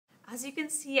As you can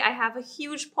see, I have a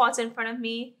huge pot in front of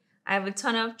me. I have a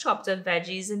ton of chopped up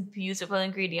veggies and beautiful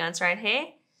ingredients right here.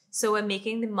 So we're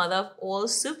making the mother of all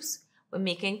soups. We're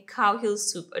making cowheel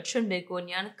soup, a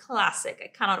Trinbagonian classic. I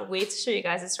cannot wait to show you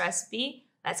guys this recipe.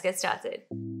 Let's get started.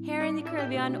 Here in the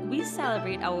Caribbean, we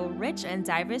celebrate our rich and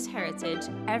diverse heritage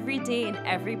every day in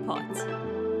every pot.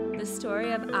 The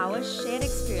story of our shared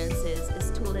experiences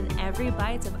is told in every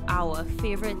bite of our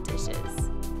favorite dishes.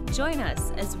 Join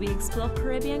us as we explore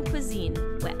Caribbean cuisine,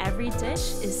 where every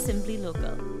dish is simply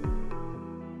local.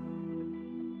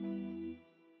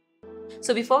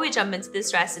 So before we jump into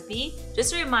this recipe,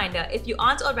 just a reminder, if you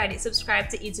aren't already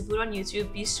subscribed to eatahfood on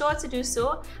YouTube, be sure to do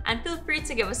so, and feel free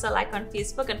to give us a like on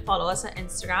Facebook and follow us on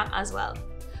Instagram as well.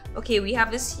 Okay, we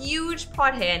have this huge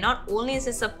pot here. Not only is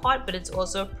this a pot, but it's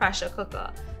also a pressure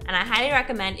cooker. And I highly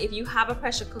recommend, if you have a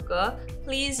pressure cooker,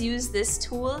 please use this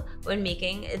tool when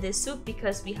making this soup,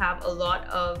 because we have a lot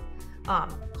of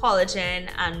collagen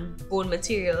and bone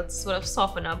material to sort of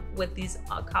soften up with these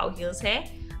cow heels here.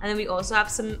 And then we also have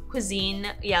some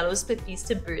cuisine yellow split peas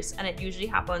to burst, and it usually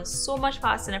happens so much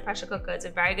faster in a pressure cooker. It's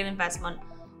a very good investment.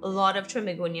 A lot of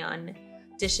Trinbagonian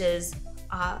dishes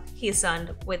are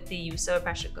hastened with the use of a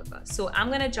pressure cooker. So I'm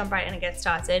gonna jump right in and get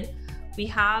started. We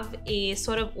have a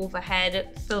sort of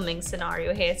overhead filming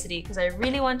scenario here today because I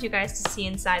really want you guys to see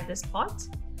inside this pot.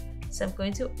 So I'm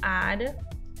going to add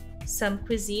some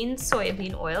Cuisine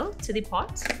Soyabean Oil to the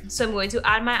pot. So I'm going to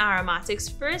add my aromatics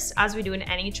first, as we do in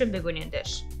any Trinbagonian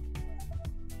dish.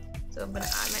 So I'm going to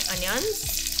add my onions.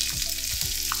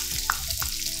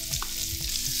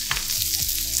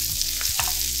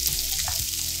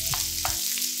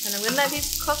 And I'm going to let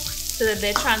these cook so that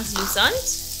they're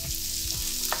translucent.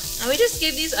 And we just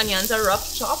give these onions a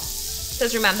rough chop,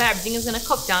 because remember, everything is going to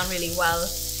cook down really well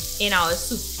in our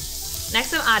soup.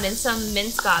 Next, I'm adding some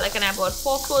minced garlic, and I bought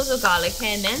 4 cloves of garlic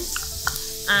here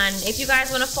minced. And if you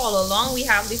guys want to follow along, we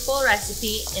have the full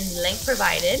recipe in the link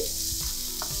provided,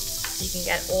 so you can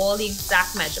get all the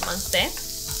exact measurements there.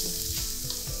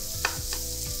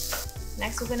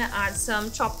 Next, we're going to add some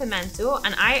chopped pimento,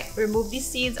 and I remove the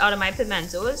seeds out of my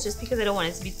pimentos just because I don't want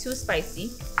it to be too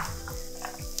spicy.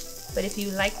 But if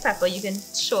you like pepper, you can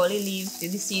surely leave the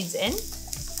seeds in.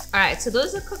 Alright, so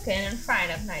those are cooking and frying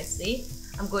up nicely.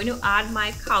 I'm going to add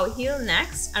my cow heel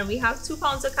next, and we have 2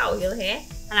 pounds of cow heel here,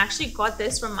 and I actually got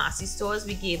this from Massey Stores.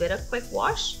 We gave it a quick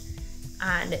wash,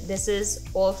 and this is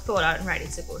all thawed out and ready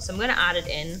to go. So I'm going to add it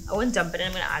in. I won't dump it in,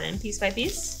 I'm going to add it in piece by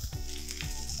piece.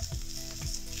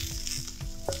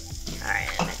 Alright,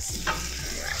 next.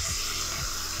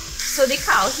 So the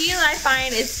cow heel, I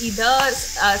find, is either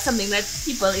something that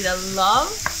people either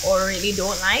love or really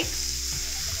don't like.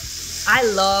 I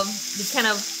love the kind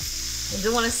of, I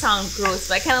don't want to sound gross,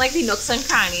 but I kind of like the nooks and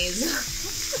crannies.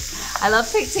 I love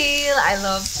pigtail, I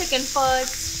love chicken foot,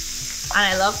 and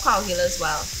I love cow heel as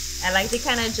well. I like the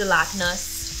kind of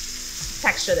gelatinous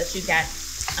texture that you get,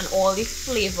 and all the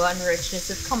flavor and richness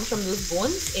that comes from those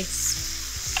bones. It's,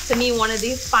 to me, one of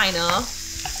the finer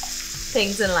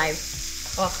things in life.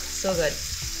 Oh, so good.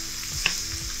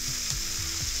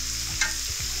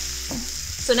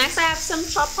 So next I have some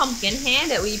chopped pumpkin here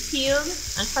that we peeled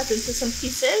and cut into some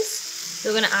pieces. So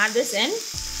we're going to add this in.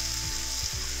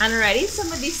 And already some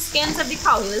of the skins of the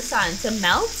cow heel is starting to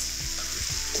melt.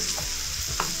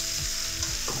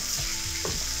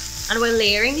 And we're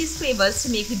layering these flavors to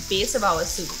make the base of our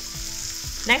soup.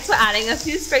 Next, we're adding a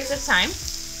few sprigs of thyme.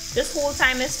 This whole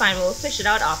thyme is fine, we'll fish it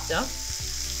out after.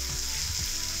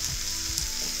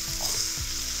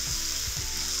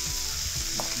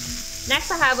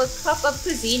 Next, I have a cup of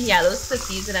cuisine yellow split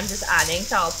peas that I'm just adding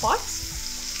to our pot.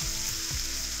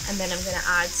 And then I'm going to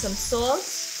add some salt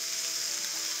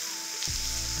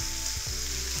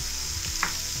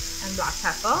and black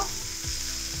pepper.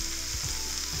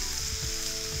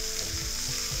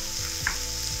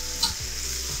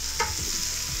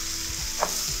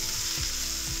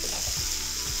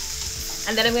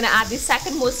 And then I'm going to add the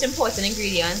second most important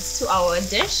ingredient to our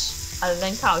dish, other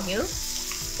than cow heel,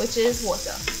 which is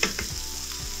water.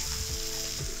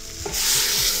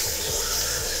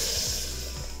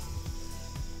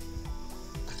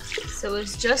 So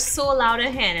it's just so loud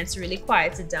in here and it's really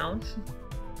quieted down.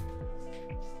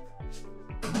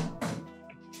 Right,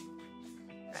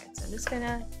 so I'm just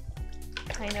gonna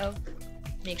kind of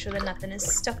make sure that nothing is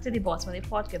stuck to the bottom of the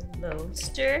pot. Give it a little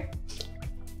stir.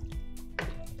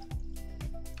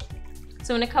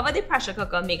 So I'm gonna cover the pressure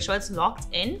cooker, make sure it's locked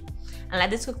in, and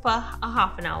let this cook for a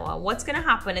half an hour. What's gonna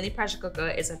happen in the pressure cooker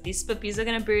is that these split peas are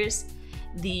gonna burst,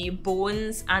 the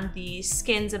bones and the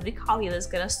skins of the cow heel is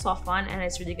gonna soften, and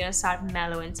it's really gonna start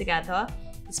mellowing together.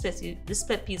 The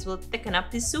split peas will thicken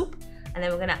up the soup, And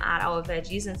then we're gonna add our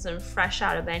veggies and some fresh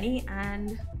shadon beni,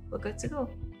 and we're good to go.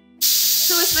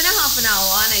 So it's been a half an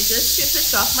hour and I just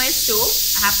switched off my stove.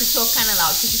 I have to talk kind of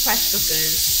loud because the pressure cooker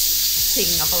is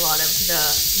taking up a lot of the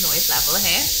noise level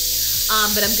here.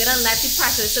 But I'm gonna let the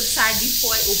pressure subside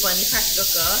before I open the pressure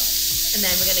cooker, and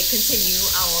then we're gonna continue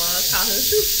our cowheel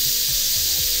soup.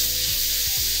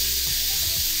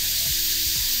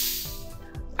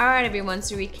 Alright everyone,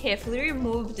 so we carefully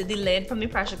removed the lid from the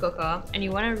pressure cooker, and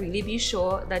you want to really be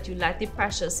sure that you let the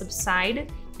pressure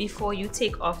subside before you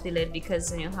take off the lid,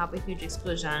 because then you'll have a huge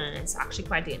explosion and it's actually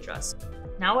quite dangerous.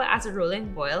 Now we're at a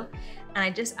rolling boil, and I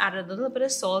just added a little bit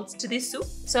of salt to the soup.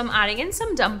 So I'm adding in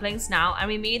some dumplings now, and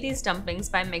we made these dumplings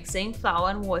by mixing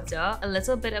flour and water, a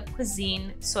little bit of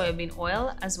Cuisine Soyabean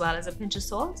Oil, as well as a pinch of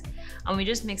salt. And we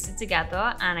just mixed it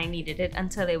together, and I kneaded it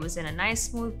until it was in a nice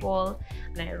smooth ball,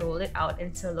 and I rolled it out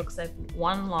until it looks like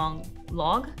one long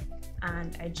log,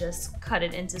 and I just cut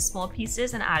it into small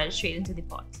pieces and added it straight into the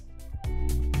pot.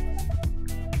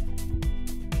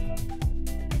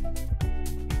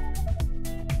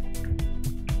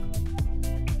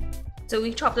 So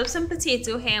we chopped up some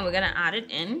potato here and we're gonna add it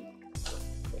in.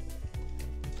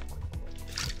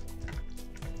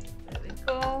 There we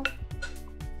go.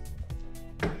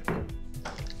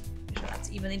 Make sure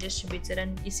that's evenly distributed,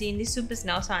 and you see the soup is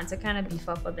now starting to kind of beef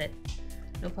up a bit,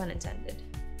 no pun intended.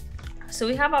 So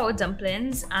we have our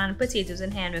dumplings and potatoes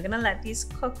in here, and we're gonna let these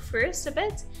cook first a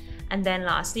bit, and then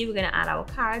lastly we're gonna add our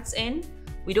carrots in.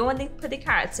 We don't want to put the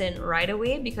carrots in right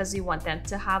away because we want them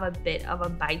to have a bit of a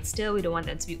bite still. We don't want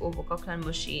them to be overcooked and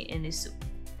mushy in the soup.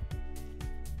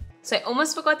 So I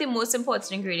almost forgot the most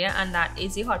important ingredient, and that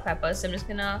is the hot pepper. So I'm just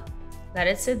gonna let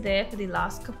it sit there for the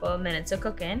last couple of minutes of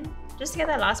cooking, just to get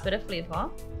that last bit of flavor.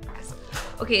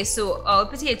 Okay, so our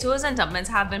potatoes and dumplings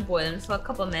have been boiling for a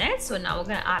couple of minutes. So now we're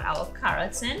gonna add our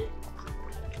carrots in.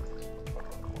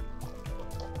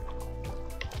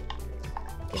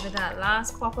 Give it that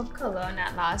last pop of color and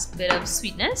that last bit of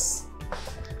sweetness. I'm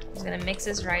just gonna mix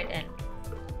this right in.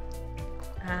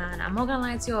 And I'm not gonna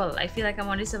lie to you all, I feel like I'm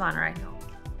on the savannah right now.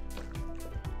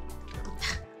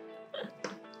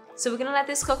 So we're gonna let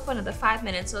this cook for another 5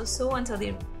 minutes or so until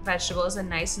the vegetables are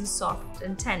nice and soft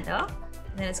and tender.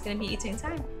 And then it's gonna be eating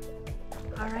time.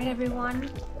 All right, everyone,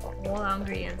 all our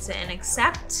ingredients are in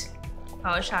except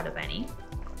our shadon beni.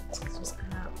 So just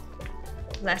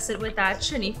bless it with that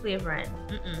Trini flavor in.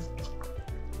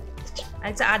 I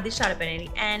like to add the shadon beni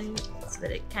at the end so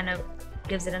that it kind of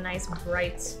gives it a nice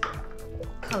bright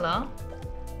color.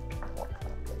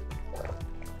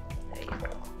 There you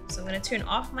go. So I'm gonna turn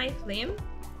off my flame.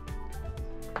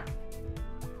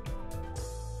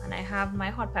 And I have my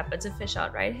hot pepper to fish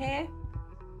out right here.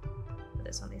 Put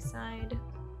this on the side.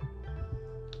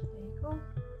 There you go.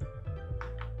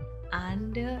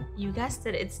 And you guessed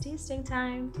it, it's tasting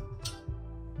time.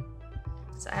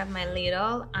 So I have my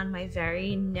ladle and my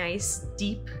very nice,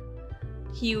 deep,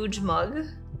 huge mug.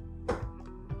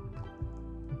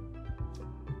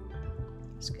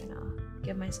 Just gonna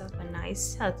give myself a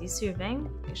nice, healthy serving.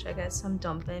 Make sure I got some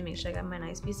dumpling, make sure I got my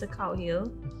nice piece of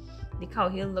cowheel. The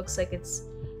cowheel looks like it's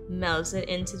melted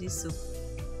into the soup.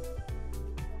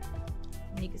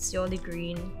 And you can see all the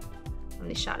green from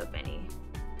the shadon beni.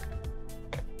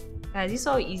 Guys, you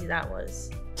saw how easy that was.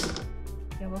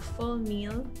 You have a full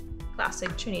meal. Classic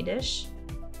Trini dish.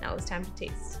 Now it's time to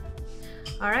taste.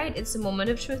 All right, it's the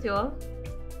moment of truth, y'all.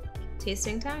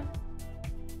 Tasting time.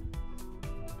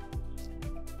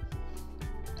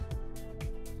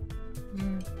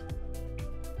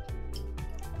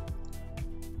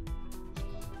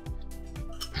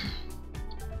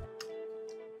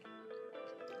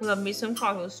 Love me some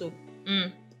cowheel soup.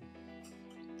 So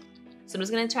I'm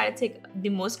just gonna try to take the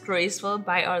most graceful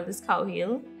bite out of this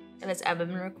cowheel that has ever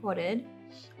been recorded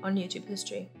on YouTube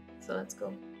history. So let's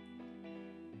go.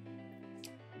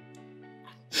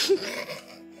 So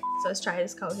let's try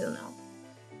this cowheel now.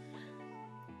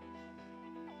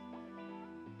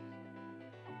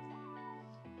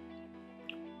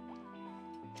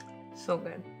 So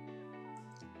good.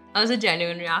 That was a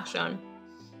genuine reaction.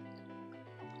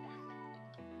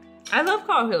 I love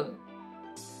cowheel.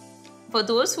 For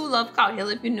those who love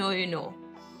cowheel, if you know, you know.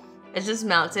 It just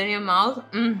melts in your mouth.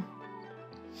 And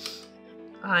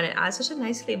it adds such a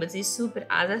nice flavor to the soup. It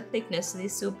adds a thickness to the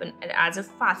soup, and it adds a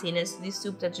fattiness to the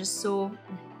soup that's just so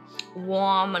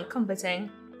warm and comforting.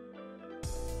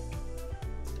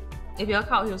 If you're a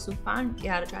cowheel soup fan, you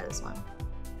gotta try this one.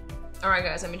 Alright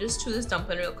guys, let me just chew this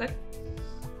dumpling real quick.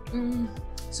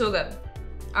 So good.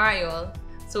 Alright y'all.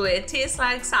 So it tastes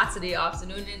like Saturday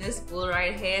afternoon in this bowl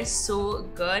right here. So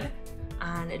good.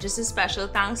 And just a special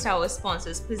thanks to our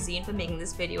sponsors Cuisine for making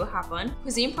this video happen.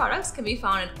 Cuisine products can be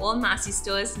found in all Massey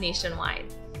stores nationwide.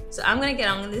 So I'm gonna get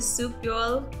on with this soup,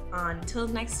 y'all. Until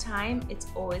next time, it's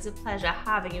always a pleasure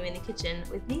having you in the kitchen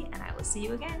with me, and I will see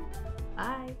you again.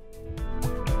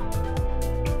 Bye.